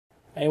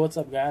Hey, what's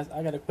up guys?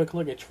 I got a quick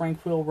look at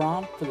Tranquil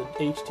ROM for the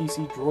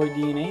HTC Droid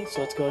DNA,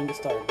 so let's go and get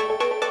started.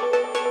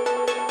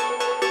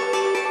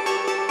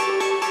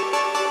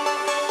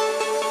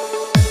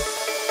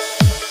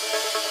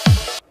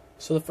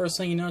 So the first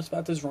thing you notice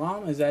about this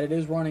ROM is that it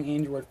is running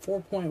Android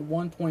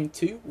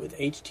 4.1.2 with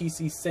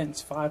HTC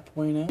Sense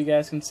 5.0. You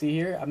guys can see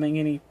here, I've been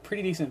getting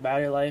pretty decent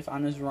battery life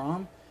on this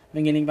ROM. I've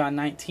been getting about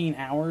 19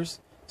 hours.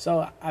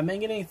 So I've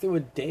been getting through a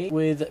day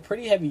with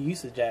pretty heavy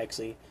usage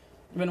actually.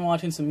 I've been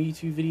watching some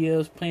YouTube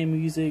videos, playing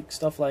music,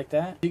 stuff like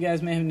that. You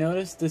guys may have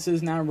noticed this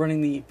is now running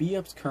the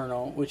Widgets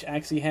kernel, which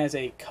actually has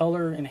a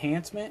color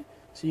enhancement.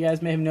 So you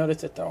guys may have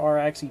noticed that there are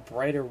actually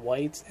brighter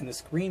whites, and the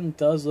screen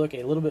does look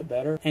a little bit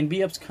better. And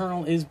Widgets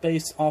kernel is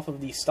based off of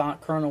the stock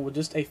kernel with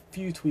just a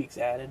few tweaks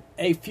added.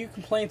 A few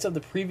complaints of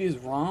the previous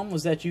ROM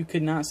was that you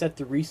could not set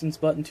the recents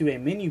button to a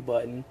menu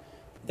button.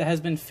 That has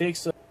been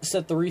fixed. So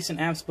set the recent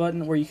apps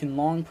button where you can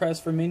long press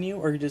for menu,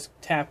 or you just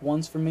tap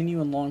once for menu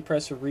and long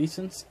press for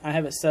recents. I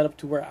have it set up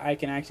to where I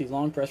can actually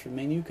long press for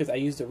menu because I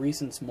use the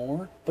recents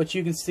more. But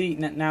you can see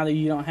now that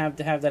you don't have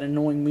to have that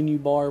annoying menu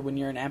bar when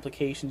you're in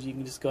applications, you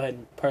can just go ahead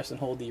and press and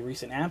hold the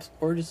recent apps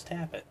or just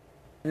tap it.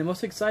 And the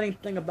most exciting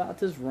thing about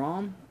this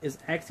ROM is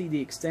actually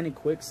the extended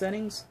quick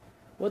settings.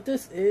 What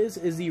this is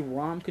the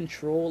ROM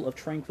control of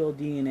Tranquil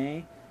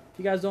DNA. If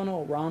you guys don't know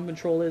what ROM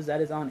control is,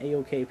 that is on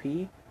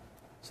AOKP.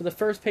 So the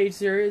first page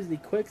there is the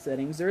quick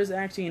settings. There is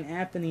actually an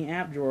app in the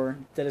app drawer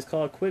that is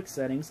called quick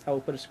settings. I will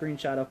put a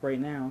screenshot up right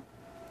now.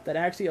 That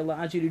actually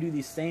allows you to do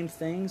these same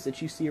things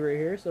that you see right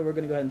here. So we're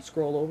going to go ahead and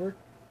scroll over.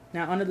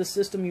 Now under the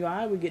system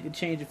UI we get to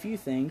change a few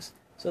things.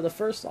 So the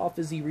first off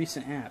is the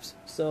recent apps.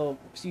 So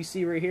you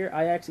see right here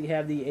I actually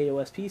have the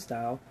AOSP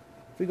style.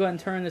 If we go ahead and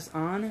turn this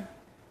on,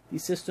 the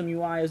system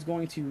UI is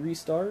going to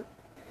restart.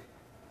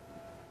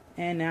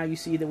 And now you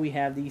see that we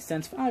have the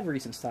Sense 5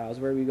 recent styles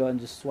where we go ahead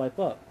and just swipe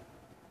up.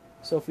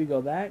 So if we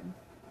go back,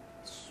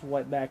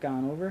 swipe back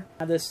on over.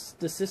 Now the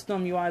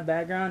system UI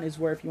background is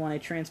where if you want a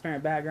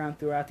transparent background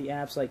throughout the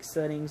apps like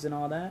settings and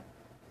all that.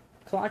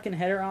 Clock and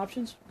header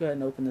options, go ahead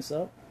and open this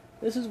up.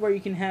 This is where you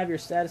can have your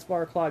status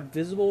bar clock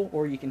visible,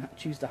 or you can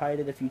choose to hide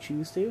it if you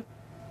choose to.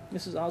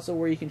 This is also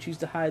where you can choose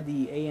to hide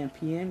the AM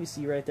PM you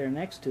see right there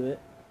next to it.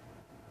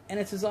 And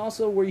this is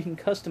also where you can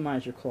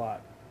customize your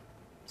clock.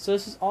 So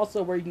this is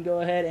also where you can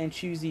go ahead and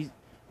choose these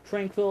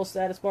Tranquil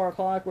status bar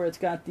clock where it's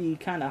got the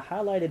kind of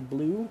highlighted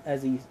blue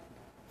as the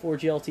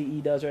 4G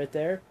LTE does right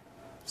there.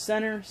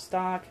 Center,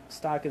 stock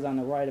is on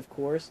the right of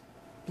course.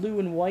 Blue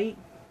and white,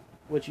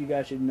 which you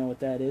guys should know what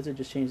that is, it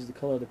just changes the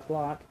color of the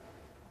clock.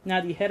 Now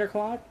the header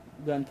clock,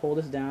 go ahead and pull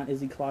this down,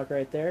 is the clock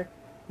right there.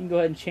 You can go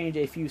ahead and change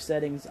a few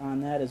settings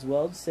on that as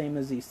well, same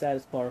as the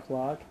status bar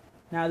clock.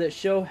 Now that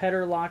show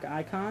header lock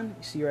icon,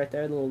 you see right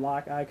there, the little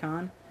lock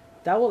icon.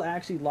 That will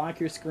actually lock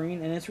your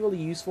screen, and it's really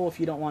useful if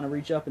you don't want to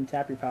reach up and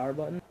tap your power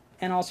button.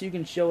 And also you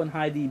can show and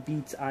hide the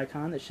beats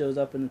icon that shows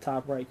up in the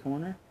top right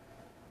corner.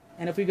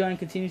 And if we go and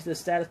continue to the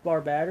status bar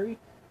battery,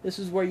 this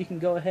is where you can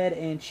go ahead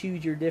and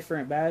choose your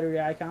different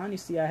battery icon. You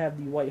see I have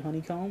the white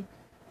honeycomb,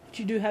 but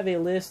you do have a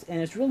list,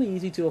 and it's really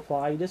easy to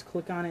apply. You just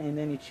click on it and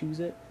then you choose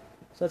it.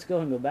 So let's go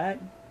ahead and go back.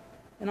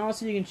 And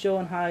also you can show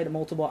and hide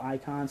multiple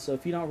icons, so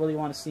if you don't really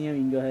want to see them,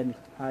 you can go ahead and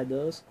hide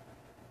those.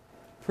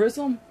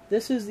 Prism,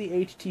 this is the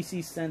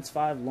HTC Sense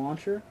 5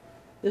 launcher.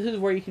 This is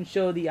where you can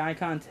show the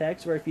icon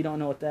text, where if you don't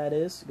know what that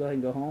is, go ahead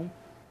and go home.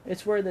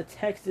 It's where the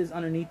text is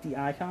underneath the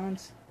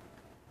icons.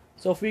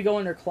 So if we go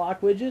under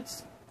clock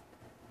widgets,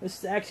 this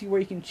is actually where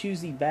you can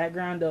choose the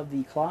background of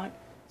the clock.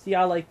 See,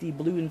 I like the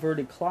blue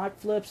inverted clock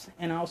flips,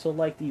 and I also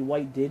like the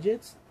white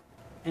digits.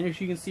 And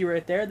as you can see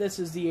right there, this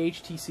is the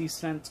HTC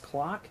Sense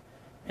clock.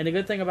 And the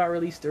good thing about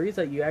Release 3 is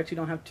that you actually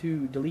don't have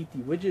to delete the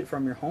widget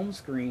from your home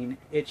screen.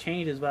 It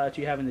changes without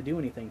you having to do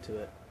anything to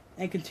it.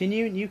 And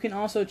continue, you can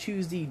also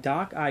choose the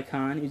dock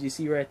icon, as you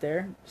see right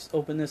there. Just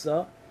open this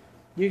up.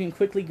 You can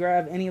quickly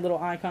grab any little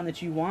icon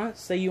that you want.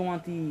 Say you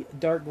want the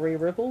dark gray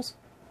ripples.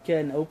 Go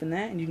ahead and open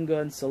that, and you can go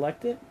ahead and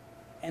select it.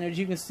 And as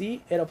you can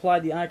see, it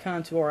applied the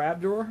icon to our app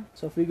drawer.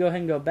 So if we go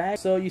ahead and go back,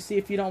 so you see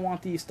if you don't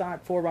want the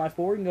stock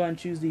 4x4, you can go ahead and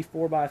choose the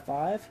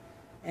 4x5.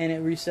 And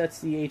it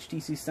resets the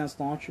HTC Sense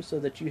launcher so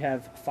that you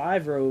have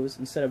 5 rows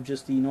instead of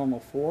just the normal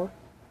 4.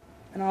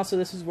 And also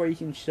this is where you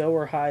can show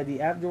or hide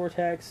the app drawer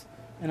text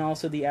and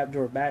also the app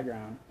drawer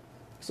background.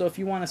 So if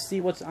you want to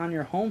see what's on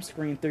your home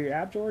screen through your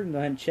app drawer, you can go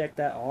ahead and check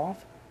that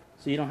off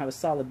so you don't have a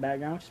solid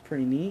background, which is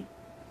pretty neat.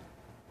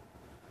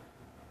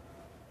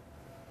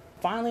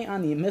 Finally,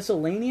 on the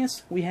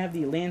miscellaneous, we have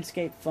the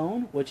landscape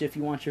phone, which if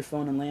you want your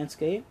phone in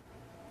landscape.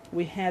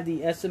 We have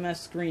the SMS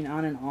screen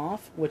on and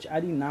off, which I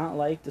do not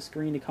like the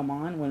screen to come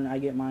on when I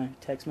get my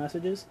text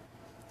messages.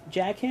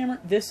 Jackhammer,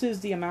 this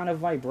is the amount of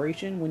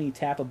vibration when you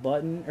tap a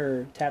button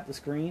or tap the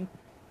screen.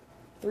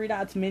 3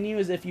 dots menu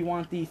is if you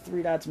want the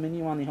 3 dots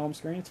menu on the home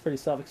screen. It's pretty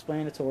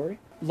self-explanatory.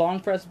 Long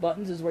press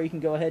buttons is where you can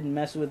go ahead and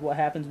mess with what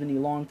happens when you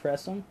long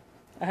press them.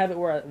 I have it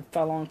where if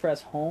I long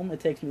press home, it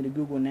takes me to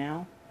Google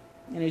Now.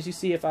 And as you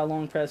see, if I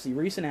long press the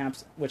recent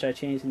apps, which I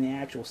changed in the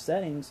actual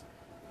settings,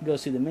 it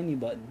goes to the menu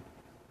button.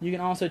 You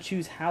can also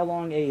choose how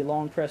long a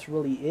long press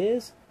really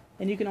is,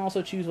 And you can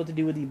also choose what to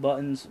do with the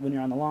buttons when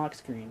you're on the lock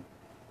screen.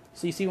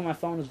 So you see when my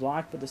phone is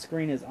locked but the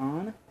screen is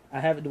on, I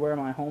have it to where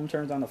my home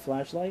turns on the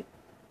flashlight,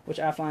 which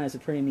I find is a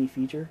pretty neat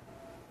feature.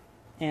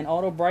 And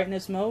auto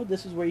brightness mode,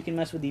 this is where you can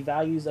mess with the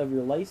values of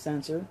your light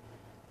sensor.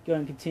 Go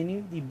ahead and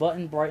continue. The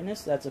button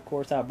brightness, that's of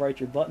course how bright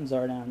your buttons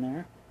are down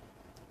there.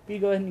 If you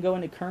go ahead and go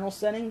into kernel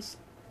settings,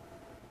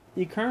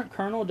 the current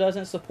kernel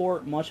doesn't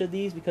support much of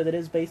these because it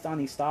is based on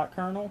the stock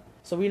kernel.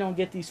 So we don't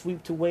get the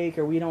sweep to wake,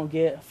 or we don't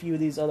get a few of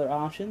these other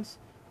options.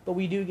 But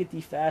we do get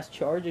the fast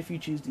charge if you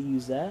choose to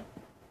use that.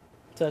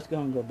 So let's go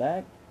and go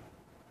back.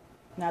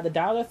 Now the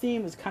dialer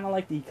theme is kind of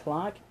like the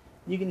clock.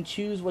 You can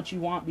choose what you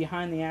want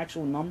behind the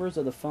actual numbers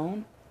of the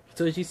phone.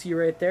 So as you see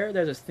right there,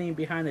 there's a theme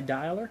behind the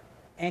dialer.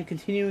 And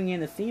continuing in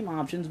the theme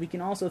options, we can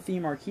also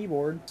theme our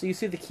keyboard. So you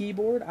see the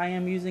keyboard, I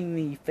am using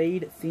the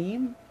fade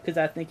theme because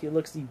I think it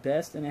looks the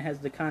best, and it has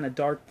the kind of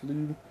dark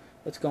blue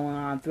that's going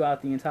on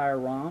throughout the entire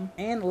ROM.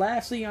 And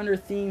lastly, under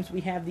themes,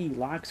 we have the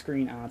lock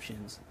screen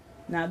options.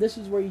 Now this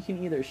is where you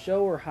can either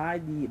show or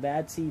hide the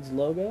Bad Seeds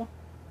logo.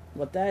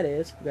 What that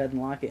is, go ahead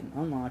and lock it and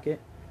unlock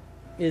it,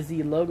 is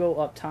the logo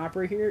up top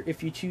right here.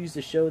 If you choose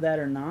to show that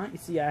or not, you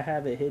see I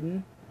have it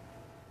hidden.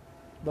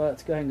 But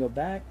let's go ahead and go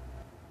back.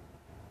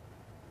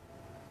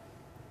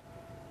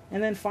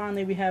 And then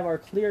finally we have our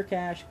clear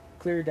cache,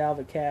 clear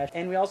Dalvik cache,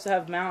 and we also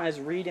have mount as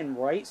read and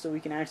write, so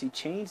we can actually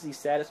change the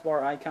status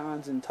bar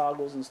icons and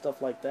toggles and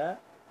stuff like that.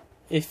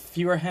 If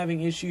you are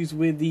having issues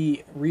with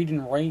the read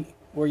and write,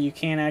 where you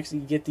can't actually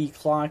get the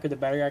clock or the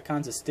battery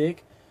icons to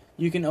stick,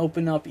 you can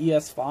open up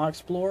ES File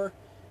Explorer,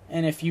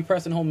 and if you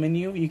press and hold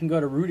menu, you can go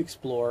to Root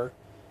Explorer,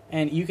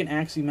 and you can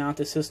actually mount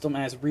the system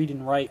as read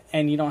and write,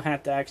 and you don't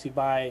have to actually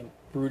buy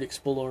Root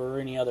Explorer or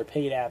any other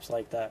paid apps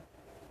like that.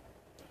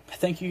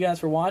 Thank you guys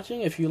for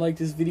watching. If you like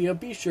this video,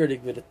 be sure to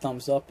give it a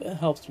thumbs up. It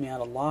helps me out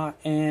a lot,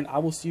 and I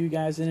will see you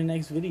guys in the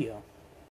next video.